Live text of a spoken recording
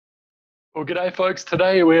Well, g'day, folks.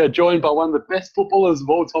 Today we are joined by one of the best footballers of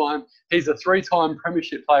all time. He's a three-time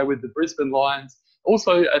premiership player with the Brisbane Lions,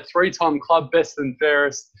 also a three-time club best and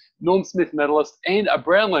fairest, Norm Smith medalist, and a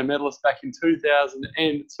Brownlow medalist back in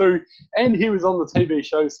 2002. And he was on the TV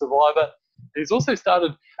show Survivor. He's also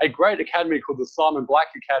started a great academy called the Simon Black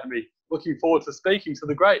Academy. Looking forward to speaking to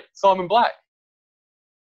the great Simon Black.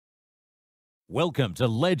 Welcome to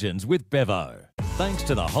Legends with Bevo. Thanks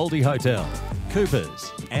to the Holdy Hotel,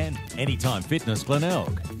 Coopers, and Anytime Fitness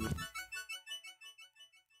Glenelg.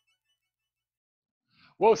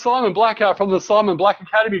 Well, Simon Black from the Simon Black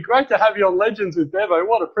Academy. Great to have you on Legends with Bevo.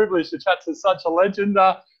 What a privilege to chat to such a legend.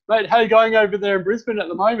 Mate, how are you going over there in Brisbane at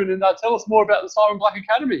the moment? And tell us more about the Simon Black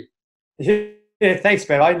Academy. Yeah, thanks,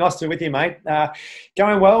 Bevo. Nice to be with you, mate.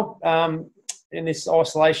 Going well in this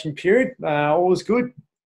isolation period. All was good.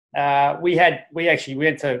 We actually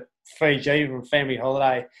went to Fiji on family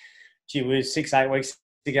holiday. It was 6-8 weeks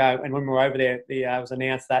ago, and when we were over there, it was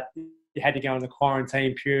announced that you had to go in the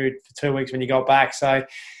quarantine period for 2 weeks when you got back. So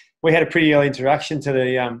we had a pretty early introduction to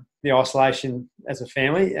the isolation as a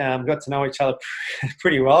family. Got to know each other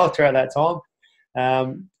pretty well throughout that time.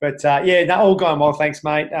 All going well, thanks,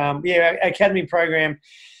 mate. Our academy program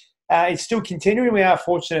is still continuing. We are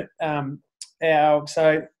fortunate. Our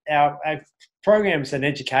program is an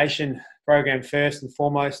education program first and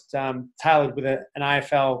foremost, tailored with an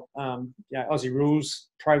AFL Aussie rules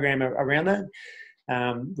program around that.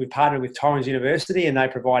 We've partnered with Torrens University, and they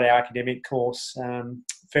provide our academic course.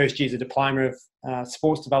 First year is a diploma of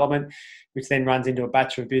sports development, which then runs into a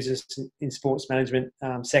Bachelor of Business in Sports Management,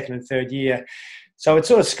 second and third year. So it's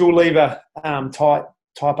sort of school leaver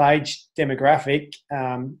type age demographic.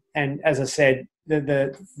 And as I said,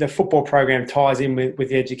 the football program ties in with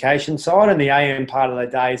the education side, and the AM part of the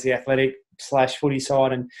day is the athletic/footy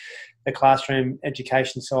side, and the classroom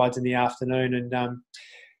education side's in the afternoon. And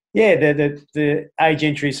the age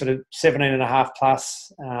entry is sort of 17 and a half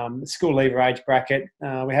plus, school leaver age bracket.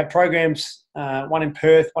 We have programs, one in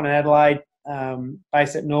Perth, one in Adelaide,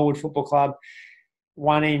 based at Norwood Football Club,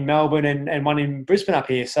 one in Melbourne and one in Brisbane up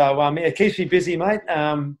here. So it keeps me busy, mate.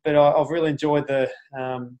 But I've really enjoyed the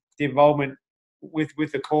involvement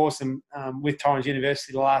with the course and with Torrens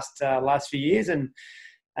University the last few years, and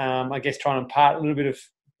I guess trying to impart a little bit of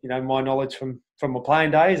my knowledge from my playing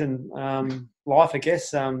days and life, I guess,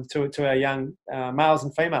 to our young males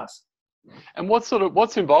and females. And what's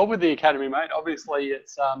involved with the academy, mate? Obviously,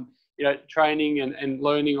 it's training and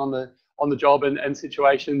learning on the job and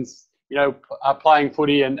situations. Playing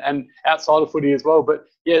footy and outside of footy as well. But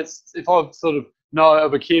yes, if I sort of know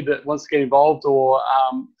of a kid that wants to get involved, or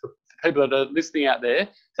for people that are listening out there,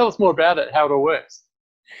 tell us more about it, how it all works.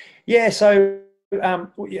 Yeah, so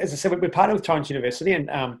as I said, we're partnered with Torrens University, and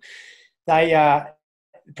they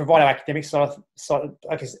provide our academic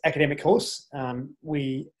academic course.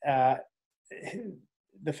 The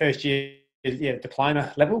first year is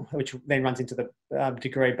diploma level, which then runs into the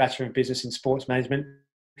degree Bachelor of Business in Sports Management.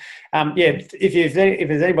 If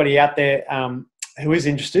there's anybody out there who is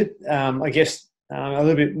interested, I guess a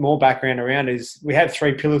little bit more background around is we have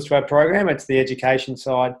three pillars to our program. It's the education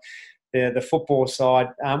side, the football side,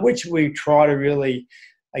 which we try to really,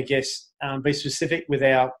 I guess, be specific with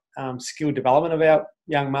our skill development of our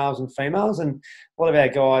young males and females. And a lot of our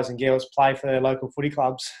guys and girls play for their local footy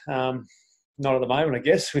clubs. Not at the moment, I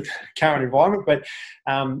guess, with current environment. But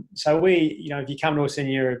so we, if you come to us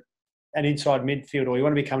and you're an inside midfielder, or you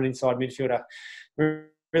want to become an inside midfielder, we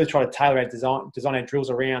really try to tailor our design our drills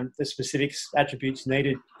around the specific attributes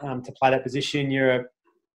needed to play that position. You're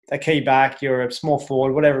a key back, you're a small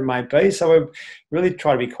forward, whatever it may be. So we really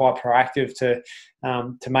try to be quite proactive to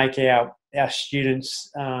make our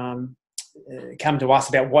students come to us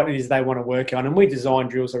about what it is they want to work on, and we design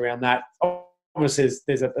drills around that. Obviously,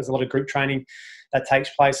 there's a lot of group training that takes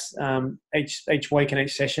place each week and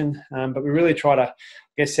each session, but we really try to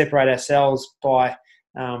separate ourselves by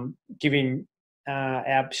giving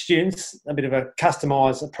our students a bit of a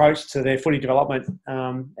customised approach to their footy development.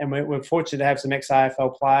 And we're fortunate to have some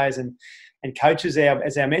ex-AFL players and coaches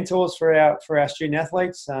as our mentors for our student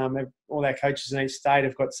athletes. All our coaches in each state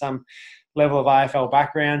have got some level of AFL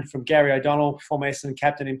background, from Gary O'Donnell, former Essendon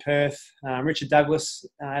captain in Perth, Richard Douglas,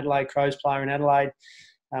 Adelaide Crows player in Adelaide,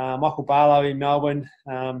 Michael Barlow in Melbourne.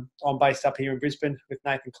 I'm based up here in Brisbane with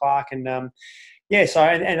Nathan Clark. And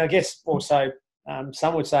I guess also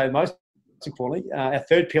some would say most importantly, our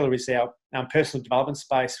third pillar is our personal development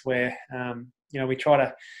space, where we try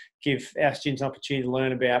to give our students an opportunity to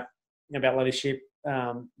learn about leadership,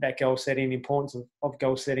 about goal setting, the importance of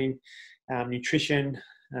goal setting, nutrition,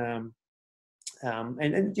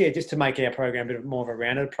 and yeah, just to make our program a bit more of a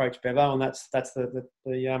rounded approach, Bevo, and that's the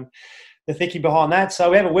thinking behind that.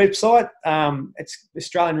 So we have a website. It's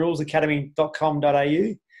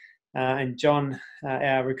australianrulesacademy.com.au, and John,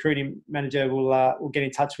 our recruiting manager, will get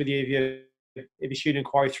in touch with you if you shoot an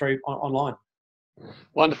inquiry through online.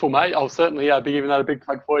 Wonderful, mate. I'll certainly be giving that a big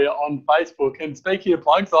plug for you on Facebook. And speaking of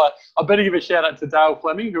plugs, I better give a shout out to Dale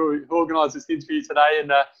Fleming, who organised this interview today,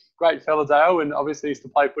 and great fella Dale, and obviously used to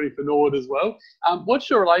play footy for Norwood as well. What's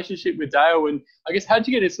your relationship with Dale, and I guess how'd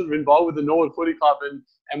you get sort of involved with the Norwood Footy Club,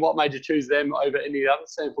 and what made you choose them over any other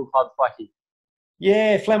sample clubs, Blackie?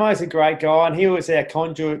 Yeah, Flemmo's a great guy, and he was our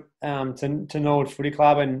conduit to Norwood Footy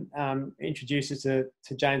Club, and introduced us to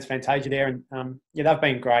James Fantasia there. And yeah, they've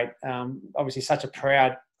been great. Obviously, such a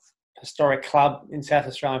proud, historic club in South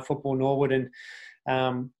Australian football, Norwood, and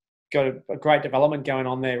got a great development going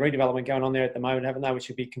on there, redevelopment going on there at the moment, haven't they? Which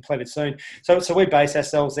should be completed soon. So we base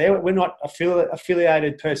ourselves there. We're not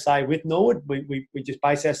affiliated per se with Norwood. We just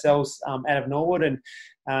base ourselves out of Norwood, and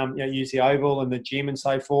use the Oval and the gym and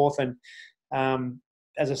so forth. And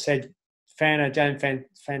as I said, James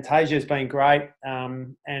Fantasia has been great,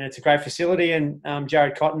 and it's a great facility. And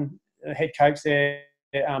Jared Cotton, the head coach there,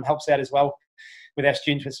 helps out as well with our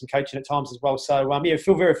students with some coaching at times as well. So I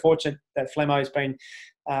feel very fortunate that Flemmo has been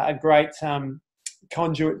a great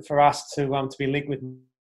conduit for us to be linked with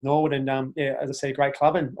Norwood. And as I said, a great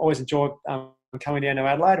club, and always enjoy coming down to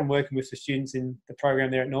Adelaide and working with the students in the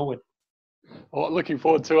program there at Norwood. Well, looking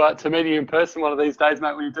forward to meeting you in person one of these days,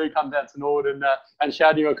 mate, when you do come down to Norwood and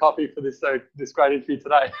shout you a coffee for this great interview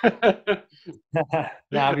today.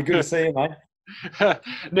 It'd be good to see you, mate.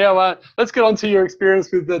 Now, let's get on to your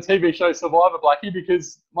experience with the TV show Survivor, Blackie,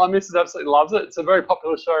 because my missus absolutely loves it. It's a very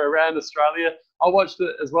popular show around Australia. I watched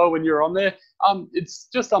it as well when you were on there. It's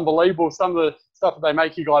just unbelievable, some of the stuff that they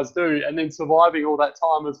make you guys do, and then surviving all that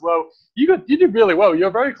time as well. You did really well. You're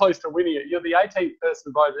very close to winning it. You're the 18th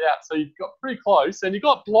person voted out, so you got pretty close, and you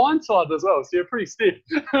got blindsided as well, so you're pretty stiff.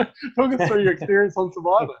 Talk us through your experience on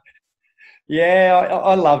Survivor. Yeah,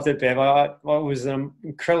 I loved it, Bev. It was an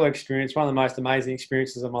incredible experience, one of the most amazing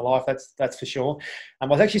experiences of my life, that's for sure. I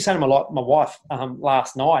was actually saying to my wife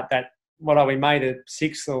last night that we made it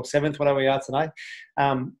 6th or 7th, whatever we are today,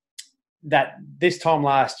 that this time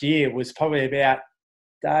last year was probably about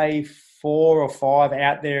day 4 or 5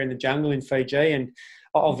 out there in the jungle in Fiji and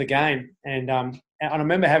of the game. And I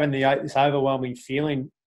remember having this overwhelming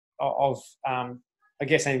feeling of I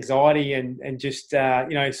guess, anxiety and just,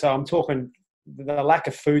 so I'm talking the lack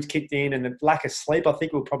of food kicked in and the lack of sleep. I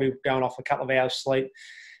think we're probably going off a couple of hours sleep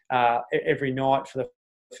every night for the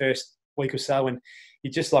first week or so. And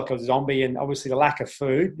you're just like a zombie. And obviously the lack of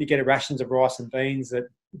food, you get rations of rice and beans that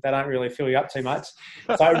they don't really fill you up too much.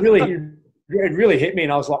 So it really hit me.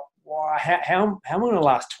 And I was like, wow, how am I going to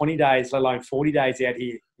last 20 days, let alone 40 days out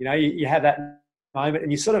here? You have that moment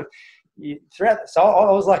and you sort of, so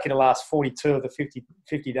I was lucky to last 42 of the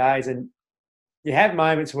 50 days, and you have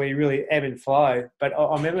moments where you really ebb and flow. But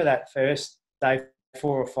I remember that first day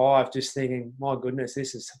 4 or 5, just thinking, my goodness,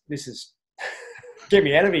 this is get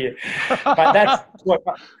me out of here. But that's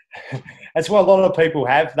what a lot of people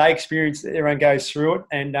have. They experience it, everyone goes through it,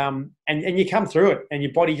 and you come through it, and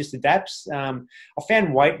your body just adapts. I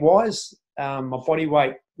found weight wise, my body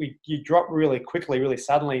weight, you drop really quickly, really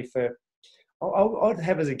suddenly. I'd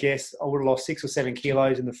have as a guess, I would have lost 6 or 7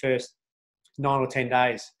 kilos in the first 9 or 10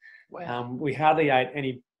 days. Wow. We hardly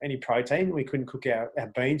ate any protein. We couldn't cook our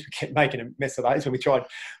beans. We kept making a mess of those when we tried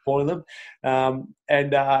boiling them. And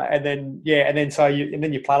then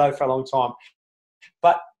you plateau for a long time.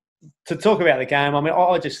 But to talk about the game, I mean,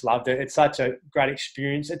 I just loved it. It's such a great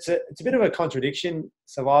experience. It's a bit of a contradiction,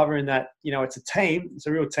 Survivor, in that, it's a team. It's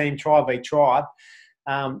a real team, tribe v tribe.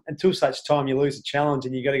 Until such time you lose a challenge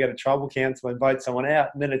and you got to go to tribal council and vote someone out,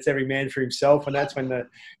 and then it's every man for himself, and that's when the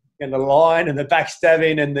line and the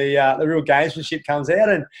backstabbing and the real gamesmanship comes out.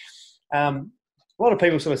 And a lot of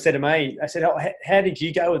people sort of said to me, I said, how did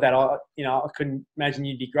you go with that? I couldn't imagine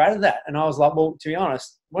you'd be great at that. And I was like, well, to be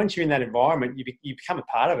honest, once you're in that environment, you become a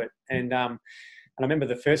part of it. And I remember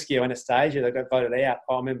the first year Anastasia that got voted out,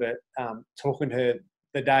 I remember talking to her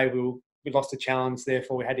the day we lost a challenge,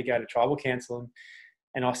 therefore we had to go to tribal council.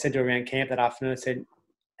 And I said to her around camp that afternoon, I said,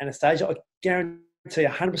 Anastasia, I guarantee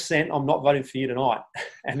 100% I'm not voting for you tonight.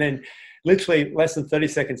 And then literally less than 30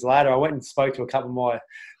 seconds later, I went and spoke to a couple of my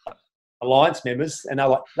alliance members, and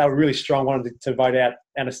they were really strong, wanted to vote out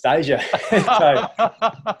Anastasia. So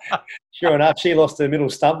sure enough, she lost her middle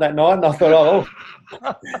stump that night, and I thought,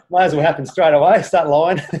 might as well happen straight away, start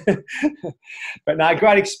lying. But no,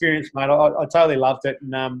 great experience, mate. I totally loved it,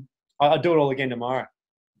 and I'll do it all again tomorrow.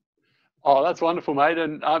 Oh, that's wonderful, mate.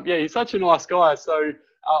 And yeah, he's such a nice guy. So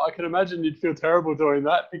I can imagine you'd feel terrible doing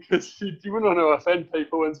that because you wouldn't want to offend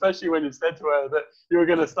people, and especially when you said to her that you were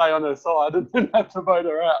going to stay on her side and then have to vote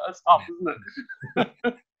her out. That's tough, isn't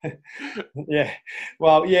it? Yeah.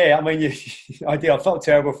 Well, yeah. I mean, I did. I felt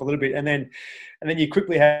terrible for a little bit, and then you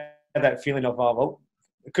quickly had that feeling of, oh, well,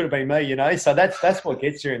 it could have been me, you know. So that's what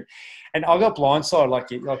gets you. And I got blindsided,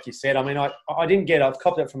 like you said. I mean, I've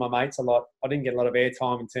copped it from my mates a lot. I didn't get a lot of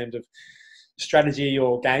airtime in terms of strategy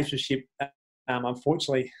or gamesmanship,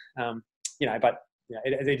 unfortunately. You know, but you know,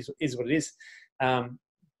 it is what it is.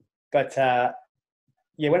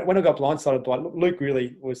 Yeah, when I got blindsided by Luke,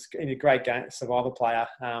 really was a great game, survivor player.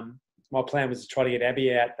 My plan was to try to get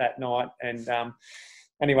Abby out that night, and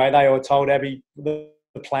anyway, they all told Abby the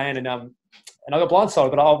plan, and I got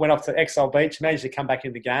blindsided. But I went off to Exile Beach, managed to come back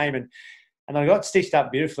in the game, and I got stitched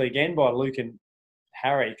up beautifully again by Luke and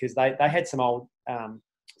Harry because they had some old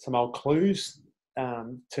clues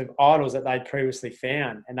to idols that they'd previously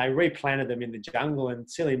found, and they replanted them in the jungle. And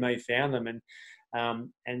silly me found them, and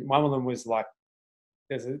one of them was like,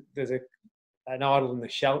 there's an idol in the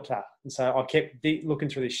shelter, and so I kept looking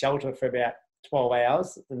through the shelter for about 12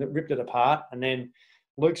 hours, and it ripped it apart. And then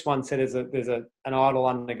Luke's one said there's an idol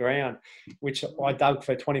underground, which I dug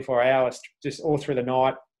for 24 hours, just all through the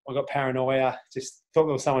night. I got paranoia, just thought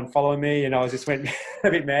there was someone following me, and I just went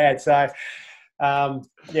a bit mad. So,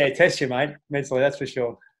 yeah, test you, mate, mentally, that's for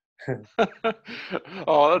sure.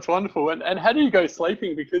 Oh, that's wonderful. And how do you go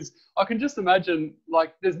sleeping? Because I can just imagine,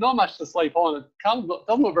 like, there's not much to sleep on. It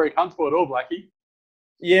doesn't look very comfortable at all, Blackie.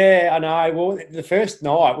 Yeah, I know. Well, the first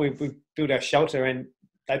night we built our shelter, and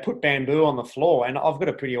they put bamboo on the floor, and I've got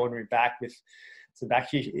a pretty ordinary back with some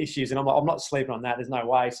back issues, and I'm not sleeping on that. There's no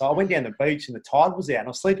way. So I went down the beach, and the tide was out, and I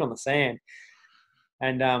was sleeping on the sand.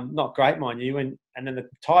 And not great, mind you. And then the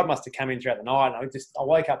tide must have come in throughout the night. And I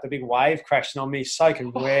woke up, the big wave crashing on me,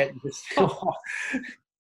 soaking wet.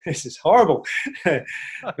 This is horrible.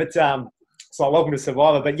 But so welcome to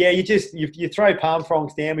Survivor. But yeah, you throw palm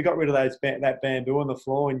fronds down. We got rid of that bamboo on the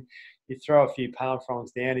floor, and you throw a few palm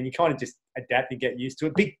fronds down, and you kind of just adapt and get used to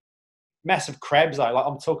it. Big, massive crabs though. Like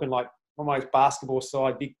I'm talking like almost basketball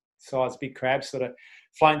size, big crabs sort of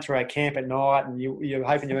floating through our camp at night, and you're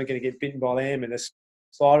hoping you weren't going to get bitten by them, and there's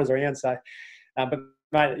sliders around. So, but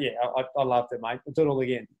mate, yeah, I loved it, mate. I'll do it all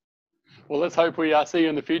again. Well, let's hope we see you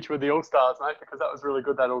in the future with the All Stars, mate, because that was really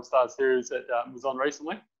good, that All Stars series that was on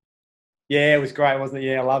recently. Yeah, it was great, wasn't it?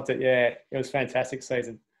 Yeah, I loved it. Yeah, it was a fantastic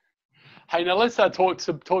season. Hey, now let's talk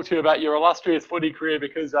to you about your illustrious footy career,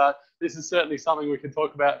 because this is certainly something we can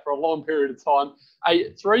talk about for a long period of time.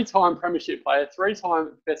 A 3-time premiership player,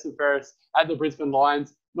 3-time best and fairest at the Brisbane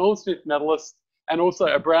Lions, Norm Smith medalist, and also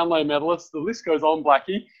a Brownlow medalist. The list goes on,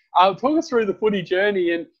 Blackie. Talk us through the footy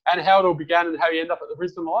journey and how it all began and how you end up at the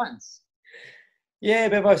Brisbane Lions. Yeah,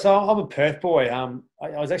 Bevo, so I'm a Perth boy. I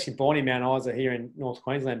was actually born in Mount Isa here in North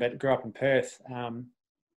Queensland, but grew up in Perth.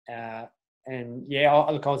 And yeah,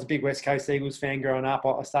 I was a big West Coast Eagles fan growing up.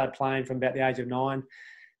 I started playing from about the age of 9.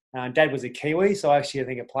 Dad was a Kiwi, so I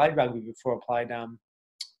think I played rugby before I played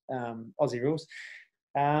Aussie rules.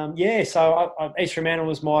 Yeah, so East Fremantle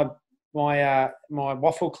was my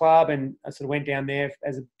waffle club, and I sort of went down there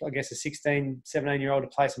as a 16, 17-year-old to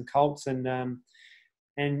play some Colts, and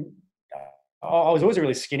I was always a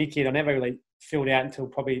really skinny kid. I never really filled out until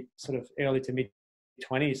probably sort of early to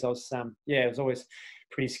mid-20s. I was I was always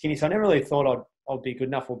pretty skinny, so I never really thought I'd be good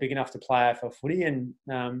enough or big enough to play for footy, and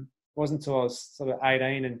it wasn't until I was sort of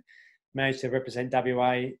 18 and managed to represent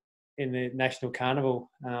WA in the National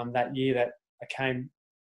Carnival that year that I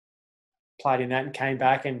played in that and came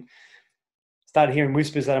back and started hearing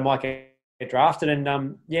whispers that I might get drafted. And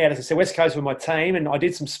as I said, West Coast were my team, and I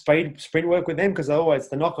did some sprint work with them because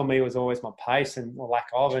the knock on me was always my pace and my lack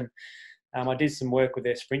of. And I did some work with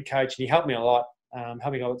their sprint coach, and he helped me a lot,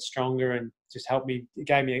 helped me get a lot stronger, and just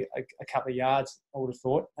gave me a couple of yards, I would have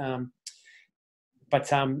thought.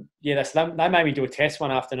 They made me do a test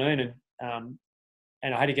one afternoon, and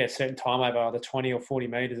I had to get a certain time over either 20 or 40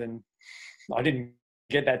 metres, and I didn't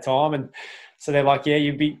get that time. And so they're like, yeah,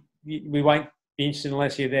 we won't be interested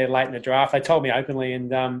unless you're there late in the draft. They told me openly.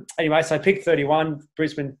 And anyway, so I picked 31.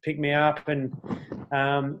 Brisbane picked me up. And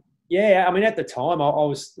at the time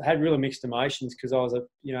I had really mixed emotions because I was a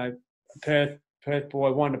Perth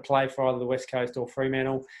boy, wanted to play for either the West Coast or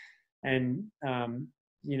Fremantle. And,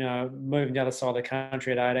 moving the other side of the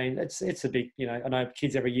country at 18, it's a big, I know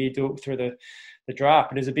kids every year do it through the draft,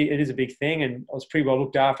 but it is a big thing. And I was pretty well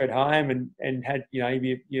looked after at home and had, your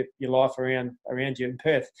life around you in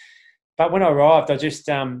Perth. But when I arrived, I just,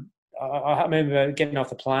 I remember getting off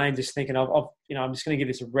the plane, just thinking, I'm just going to give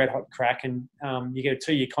this a red hot crack. And you get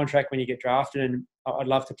a 2-year contract when you get drafted, and I'd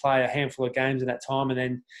love to play a handful of games in that time. And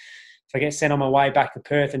then if I get sent on my way back to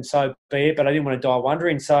Perth, and so be it. But I didn't want to die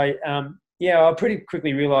wondering. So I pretty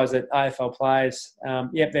quickly realised that AFL players,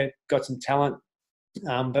 they've got some talent,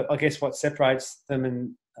 but I guess what separates them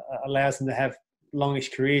and allows them to have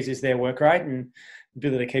longish careers is their work rate and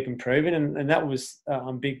ability to keep improving. And that was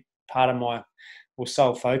a big part of my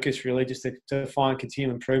sole focus, really, just to find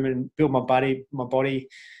continual improvement and build my body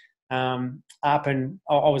up. And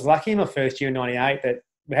I was lucky in my first year in '98 that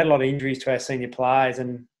we had a lot of injuries to our senior players,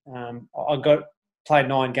 and I played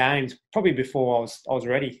 9 games probably before I was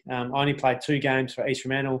ready. I only played 2 games for East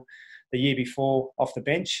Fremantle the year before off the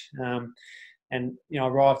bench, and I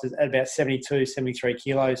arrived at about 72, 73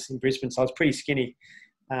 kilos in Brisbane, so I was pretty skinny.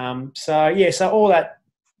 So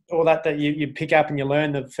all that you pick up and you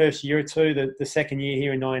learn the first year or two. The second year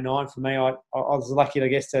here in '99 for me, I was lucky, I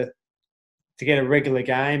guess, to get a regular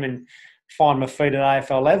game and find my feet at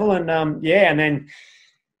AFL level. And and then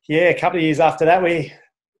a couple of years after that, we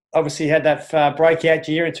obviously had that breakout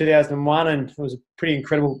year in 2001, and it was a pretty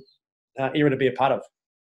incredible era to be a part of.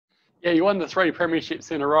 Yeah, you won the 3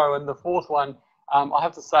 premierships in a row, and the 4th one, I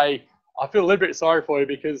have to say, I feel a little bit sorry for you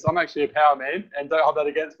because I'm actually a power man, and don't hold that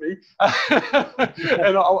against me.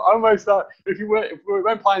 And I almost, if we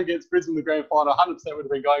weren't playing against Brisbane in the grand final, 100% would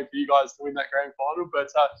have been going for you guys to win that grand final. But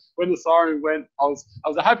when the siren went, I was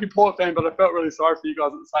a happy Port fan, but I felt really sorry for you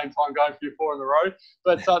guys at the same time going for your 4 in a row.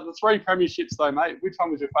 But the 3 premierships, though, mate, which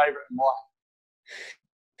one was your favourite and why?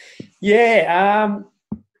 Yeah,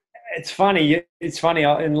 it's funny. I was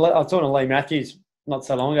talking to Lee Matthews not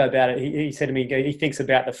so long ago about it. He said to me, he thinks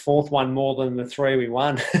about the 4th one more than the 3 we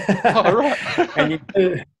won. Oh, right. And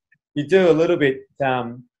you do a little bit,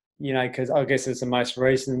 because I guess it's the most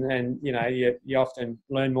recent, and you often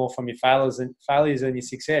learn more from your failures than your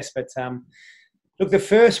success. But look, the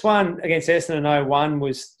first one against Essendon in '01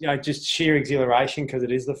 was just sheer exhilaration because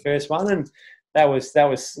it is the first one, and that was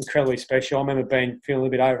incredibly special. I remember feeling a little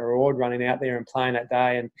bit overawed running out there and playing that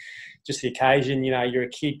day, and just the occasion. You're a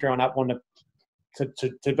kid growing up wanting to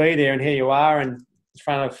be there, and here you are, and in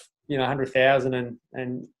front of 100,000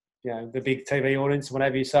 and the big TV audience and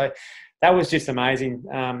whatever. So that was just amazing.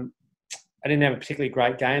 I didn't have a particularly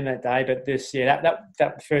great game that day, but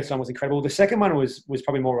that first one was incredible. The second one was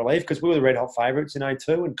probably more relief because we were the red hot favourites in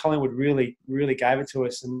 '02, and Collingwood really gave it to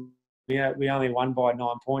us, and we only won by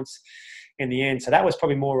 9 points in the end. So that was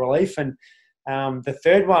probably more relief. And the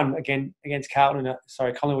third one again against Collingwood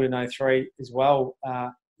in '03 as well.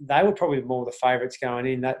 They were probably more the favourites going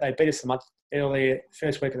in. They beat us a month earlier,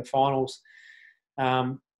 first week of the finals.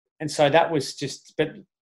 And so that was just, but,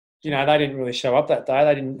 they didn't really show up that day.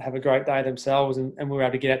 They didn't have a great day themselves, and we were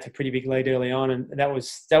able to get out to a pretty big lead early on. And that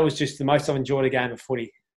was just the most I've enjoyed a game of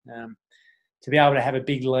footy. To be able to have a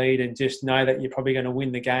big lead and just know that you're probably going to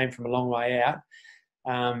win the game from a long way out.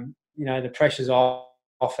 The pressure's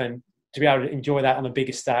off, and to be able to enjoy that on the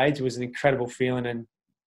biggest stage was an incredible feeling,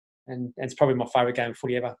 and it's probably my favourite game of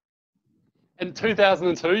footy ever. In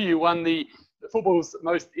 2002, you won the football's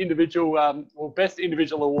most best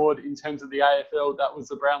individual award in terms of the AFL. That was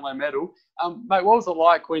the Brownlow Medal. Mate, what was it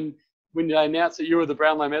like when they announced that you were the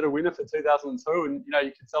Brownlow Medal winner for 2002, and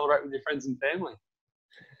you could celebrate with your friends and family?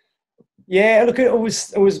 Yeah, look, it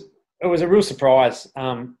was a real surprise.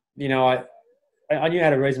 I knew I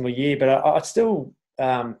had a reasonable year, but I still,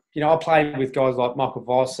 I played with guys like Michael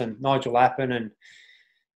Voss and Nigel Lappin, and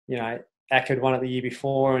Ackerd won it the year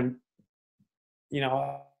before, and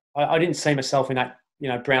I didn't see myself in that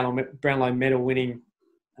Brownlow medal winning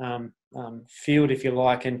field, if you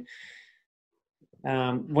like. And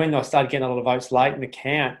when I started getting a lot of votes late in the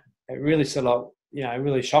count, it really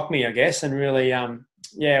really shocked me, I guess, and really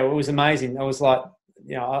it was amazing. I was like,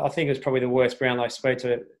 I think it was probably the worst Brownlow speech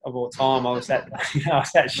of all time. I was that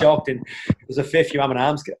shocked, and there was a fair few arm and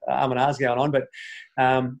ahs going on, but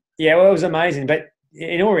it was amazing. But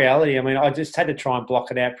in all reality, I mean, I just had to try and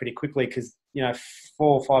block it out pretty quickly because, 4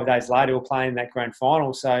 or 5 days later, we're playing that grand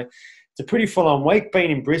final. So it's a pretty full-on week.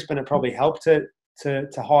 Being in Brisbane, it probably helped to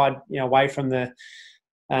hide, away from the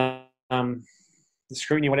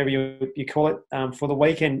scrutiny, whatever you call it, for the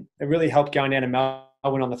weekend. It really helped going down to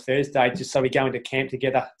Melbourne on the Thursday, just so we go into camp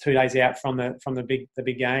together 2 days out from the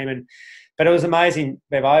big game. But it was amazing,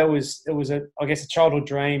 Bevo. It was a childhood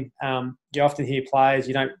dream. You often hear players,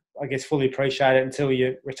 you don't, I guess, fully appreciate it until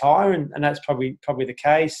you retire, and that's probably the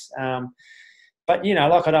case. But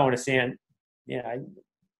like, I don't want to sound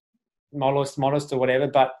modest or whatever,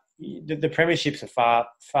 but the premierships are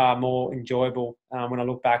far more enjoyable when I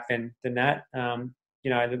look back than that.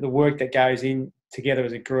 The work that goes in together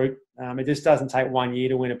as a group. It just doesn't take 1 year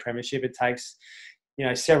to win a premiership. It takes,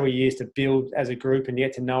 several years to build as a group and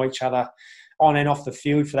get to know each other on and off the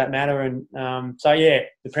field for that matter. And the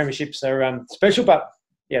premierships are special, but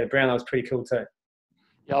the Brownlow was pretty cool too.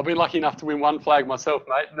 Yeah, I've been lucky enough to win one flag myself,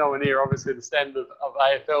 mate. Nowhere near, obviously, the standard of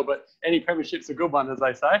AFL, but any premiership's a good one, as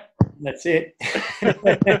they say. That's it.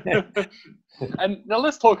 And now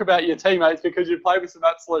let's talk about your teammates, because you played with some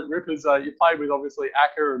absolute rippers. You played with, obviously,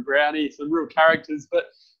 Acker and Brownie, some real characters. But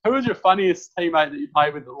who was your funniest teammate that you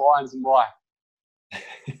played with the Lions, and why?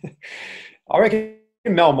 I reckon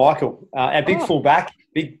Mel Michael, our big fullback,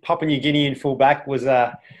 big Papua New Guinean fullback, he was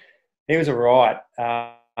a riot.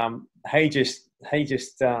 He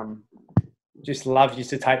just loved you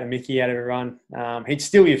to take the mickey out of everyone. He'd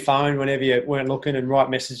steal your phone whenever you weren't looking and write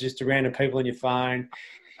messages to random people on your phone.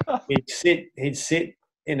 He'd sit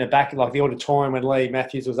in the back of like the auditorium when Lee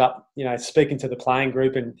Matthews was up, speaking to the playing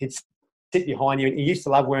group, and he'd sit behind you. And he used to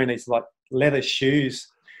love wearing these like leather shoes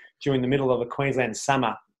during the middle of a Queensland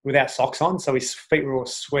summer without socks on, so his feet were all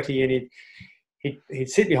sweaty, and he'd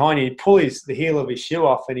sit behind you, he'd pull the heel of his shoe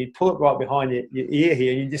off, and he'd pull it right behind your ear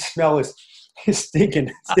here, and you just smell his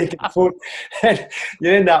stinking foot, and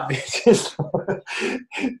you end up just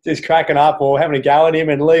cracking up or having a go at him,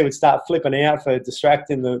 and Lee would start flipping out for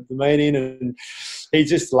distracting the meeting, and he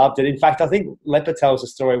just loved it. In fact, I think Leper tells a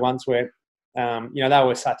story once where, they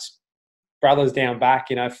were such brothers down back,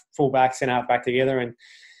 full-backs and half-back together, and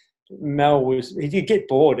Mel he'd get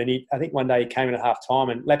bored, and I think one day he came in at half time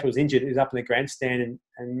and Leper was injured. He was up in the grandstand,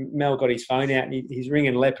 and Mel got his phone out, and he's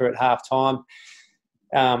ringing Leper at half time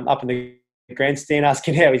up in the grandstand,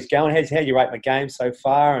 asking how he's going, how you rate my game so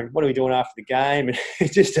far, and what are we doing after the game, and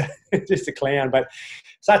just a clown, but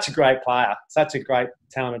such a great player, such a great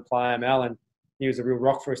talented player, Mel, and he was a real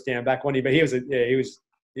rock for us down back, wasn't he? But he was a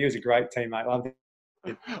great teammate. Loved him.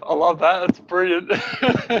 I love that. That's brilliant.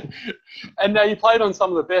 And now you played on some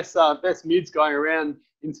of the best mids going around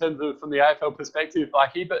in terms of from the AFL perspective,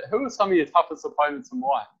 Lucky. But who are some of your toughest opponents and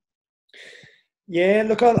why? Yeah,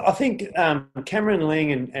 look, I think Cameron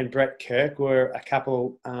Ling and Brett Kirk were a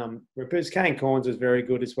couple rippers. Kane Corns was very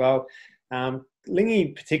good as well. Lingy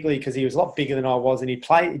particularly because he was a lot bigger than I was, and he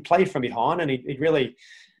played from behind, and he'd really,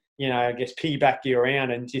 I guess, piggyback you around,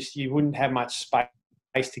 and just you wouldn't have much space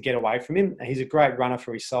to get away from him. He's a great runner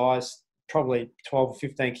for his size, probably 12 or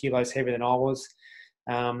 15 kilos heavier than I was.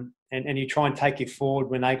 And you try and take you forward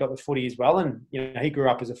when they got the footy as well. And, he grew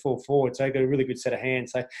up as a full forward, so he got a really good set of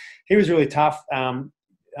hands. So he was really tough.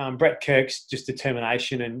 Brett Kirk's just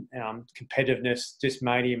determination and competitiveness just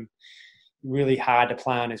made him really hard to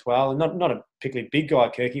play on as well. And not a particularly big guy,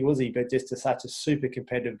 Kirky, was he? But just such a super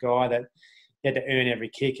competitive guy that he had to earn every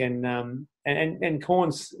kick. And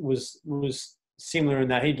Corns was similar in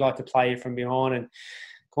that he'd like to play from behind, and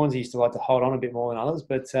Cornsey used to like to hold on a bit more than others.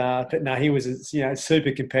 But no, he was a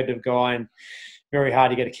super competitive guy and very hard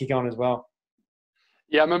to get a kick on as well.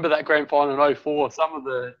 Yeah, I remember that grand final in 2004.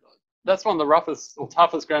 That's one of the roughest or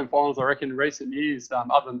toughest grand finals I reckon in recent years,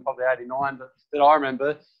 other than probably 89 that I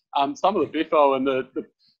remember. Some of the biffo and the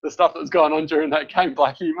stuff that was going on during that game,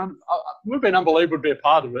 Blackie, it would have been unbelievable to be a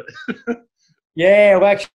part of it. Yeah, well,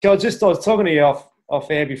 actually, I was talking to you off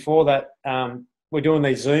air before that. We're doing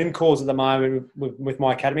these Zoom calls at the moment with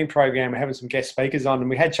my academy program. We're having some guest speakers on, and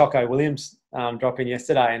we had Choco Williams drop in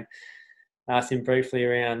yesterday and asked him briefly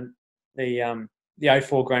around the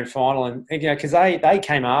 04 grand final, and because they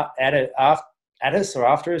came at us or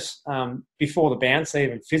after us before the bounce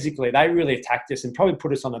even physically. They really attacked us and probably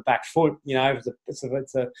put us on the back foot. It's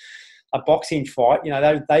a boxing fight.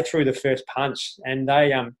 They threw the first punch, and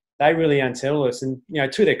they really unsettled us. And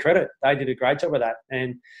to their credit, they did a great job of that.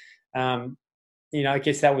 And I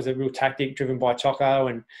guess that was a real tactic driven by Choco.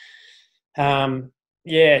 And, so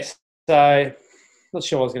not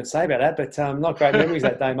sure what I was going to say about that, but not great memories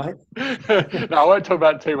that day, mate. No, I won't talk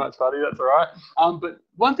about it too much, buddy. That's all right. But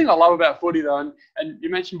one thing I love about footy, though, and you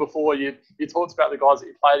mentioned before, you talked about the guys that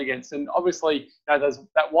you played against, and obviously, there's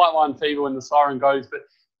that white line fever when the siren goes, but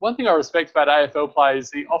one thing I respect about AFL players,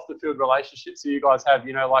 the off-the-field relationships that you guys have,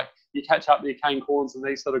 like you catch up with your Kane Corns and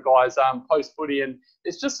these sort of guys post-footy, and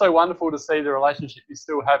it's just so wonderful to see the relationship you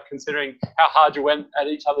still have considering how hard you went at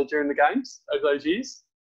each other during the games over those years.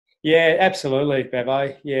 Yeah, absolutely,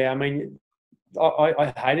 Bevo. Yeah, I mean,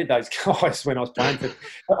 I hated those guys when I was playing.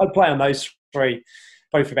 I'd play on those three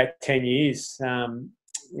probably for about 10 years.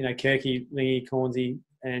 Kirky, Lingy, Cornsey,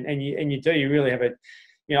 and you really have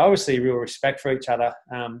obviously a real respect for each other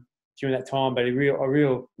during that time, but a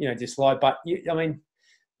real dislike. But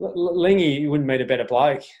Lingy, you wouldn't meet a better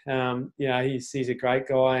bloke. He's a great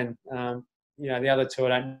guy, and the other two I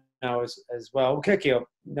don't know as well. Kirky I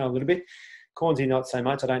know a little bit. Cornsey not so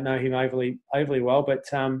much. I don't know him overly well, but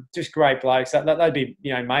just great blokes. They'd be,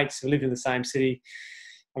 you know, mates who lived in the same city.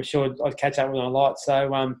 I'm sure I'd catch up with them a lot.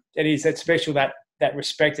 So it's special, that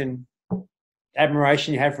respect and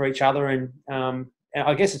admiration you have for each other, and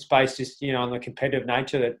I guess it's based just, you know, on the competitive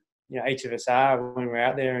nature that, you know, each of us are when we're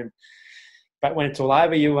out there. But when it's all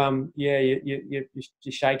over, you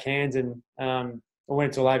shake hands, and when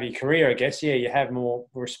it's all over your career, I guess, you have more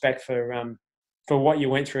respect for what you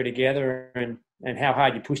went through together and how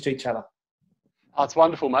hard you pushed each other. Oh, it's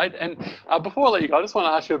wonderful, mate. And before I let you go, I just want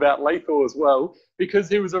to ask you about Lethal as well, because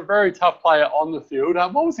he was a very tough player on the field.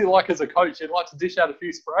 What was he like as a coach? He'd like to dish out a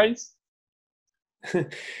few sprays?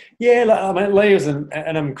 Yeah, I mean, Lee was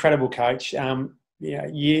an incredible coach.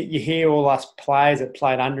 You hear all us players that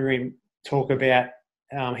played under him talk about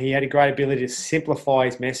he had a great ability to simplify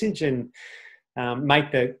his message and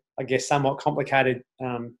make the, I guess, somewhat complicated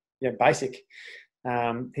basic.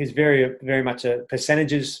 He's very, very much a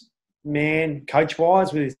percentages man,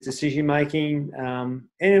 coach-wise, with his decision-making.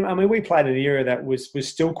 And, I mean, we played an era that was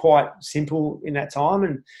still quite simple in that time.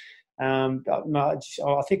 And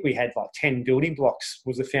I think we had like 10 building blocks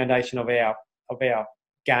was the foundation of our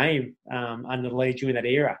game under Lee during that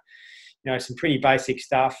era. You know, some pretty basic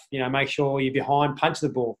stuff. You know, make sure you're behind, punch the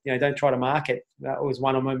ball. You know, don't try to mark it. That was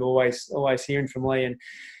one I remember always hearing from Lee. And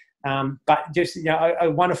but just, you know,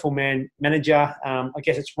 a wonderful manager. I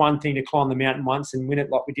guess it's one thing to climb the mountain once and win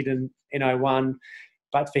it like we did in 01,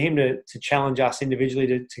 but for him to challenge us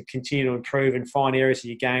individually to continue to improve and find areas of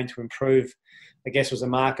your game to improve, I guess, was a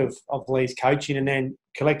mark of Lee's coaching. And then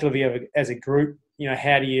collectively as a group, you know,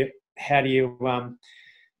 how do you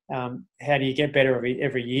get better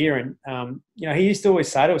every year? And you know, he used to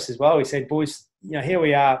always say to us as well, he said, boys, you know, here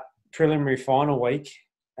we are, preliminary final week.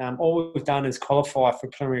 All we've done is qualify for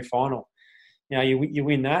preliminary final. You know, you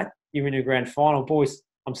win that, you win a grand final. Boys,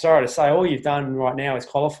 I'm sorry to say, all you've done right now is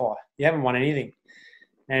qualify. You haven't won anything.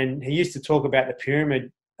 And he used to talk about the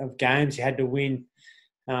pyramid of games you had to win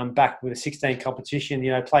back with a 16 competition.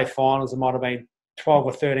 You know, play finals, it might have been 12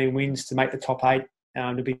 or 13 wins to make the top 8.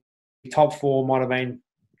 To be top 4 might have been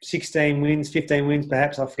 16 wins, 15 wins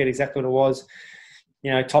perhaps. I forget exactly what it was.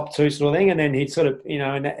 You know, top 2 sort of thing. And then he'd sort of, you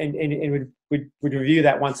know, and we'd review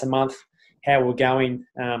that once a month, how we're going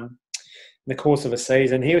in the course of a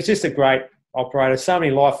season. He was just a great operator. So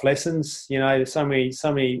many life lessons, you know, so many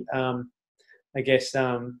I guess,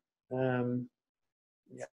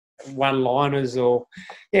 one-liners or,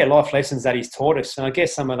 life lessons that he's taught us. And I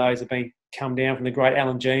guess some of those have come down from the great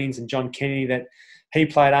Alan Jeans and John Kennedy that he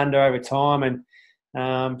played under over time. And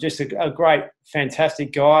just a great,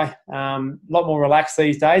 fantastic guy. A lot more relaxed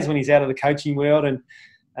these days when he's out of the coaching world, and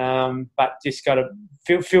but just got to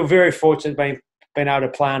feel very fortunate being able to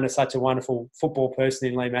play under such a wonderful football person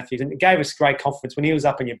in Lee Matthews. And it gave us great confidence when he was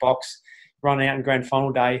up in your box, running out in grand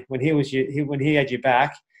final day. When he had your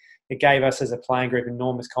back, it gave us as a playing group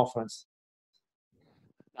enormous confidence.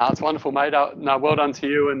 It's wonderful, mate. No, well done to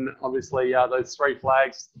you. And obviously, those 3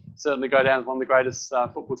 flags certainly go down as one of the greatest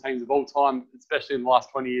football teams of all time, especially in the last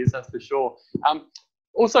 20 years, that's for sure.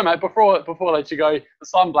 Also, mate, before I let you go, the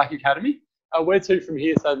Simon Black Academy, where to from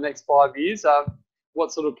here, so the next 5 years?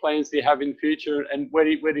 What sort of plans do you have in the future, and where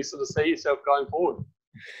do you sort of see yourself going forward?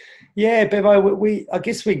 Yeah, Bevo, I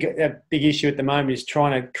guess we got a big issue at the moment is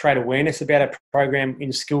trying to create awareness about our program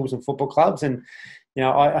in schools and football clubs. And you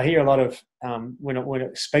know, I hear a lot of when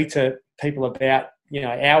I speak to people about, you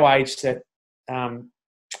know, our age that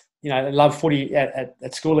you know, love footy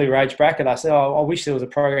at school leaver age bracket. I say, I wish there was a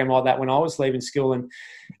program like that when I was leaving school. And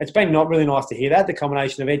it's been not really nice to hear that, the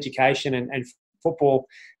combination of education and football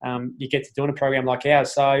you get to do in a program like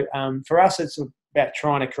ours. So for us, it's about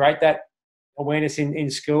trying to create that awareness in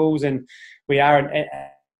schools, and we are a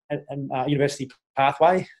university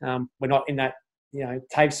pathway. We're not in that, you know,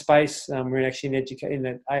 TAFE space. We're actually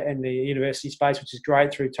in the university space, which is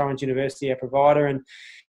great, through Torrens University, our provider. And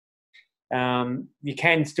you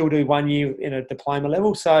can still do 1 year in a diploma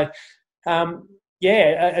level. So,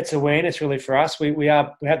 it's awareness really for us. We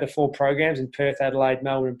have the 4 programs in Perth, Adelaide,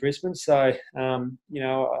 Melbourne and Brisbane. So, you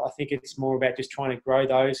know, I think it's more about just trying to grow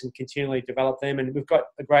those and continually develop them. And we've got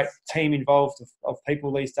a great team involved of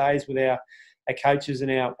people these days with our coaches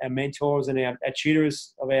and our mentors and our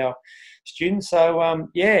tutors of our students. So,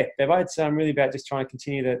 Bevo, it's really about just trying to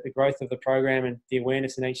continue the growth of the program and the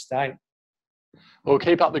awareness in each state. Well,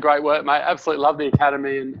 keep up the great work, mate. Absolutely love the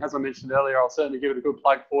academy, and as I mentioned earlier, I'll certainly give it a good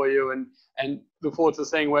plug for you, and look forward to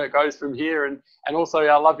seeing where it goes from here. And also,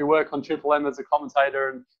 I love your work on Triple M as a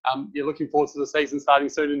commentator, and you're looking forward to the season starting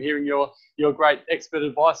soon and hearing your great expert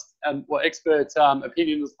advice and expert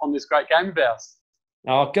opinions on this great game of ours.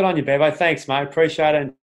 Oh, good on you, Bevo. Thanks, mate. Appreciate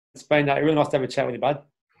it. It's been really nice to have a chat with you, bud.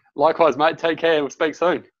 Likewise, mate. Take care. We'll speak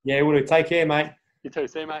soon. Yeah, we'll do. Take care, mate. You too.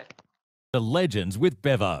 See you, mate. The Legends with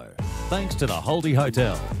Bevo. Thanks to the Holdie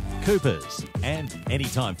Hotel, Coopers, and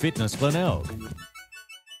Anytime Fitness Glenelg.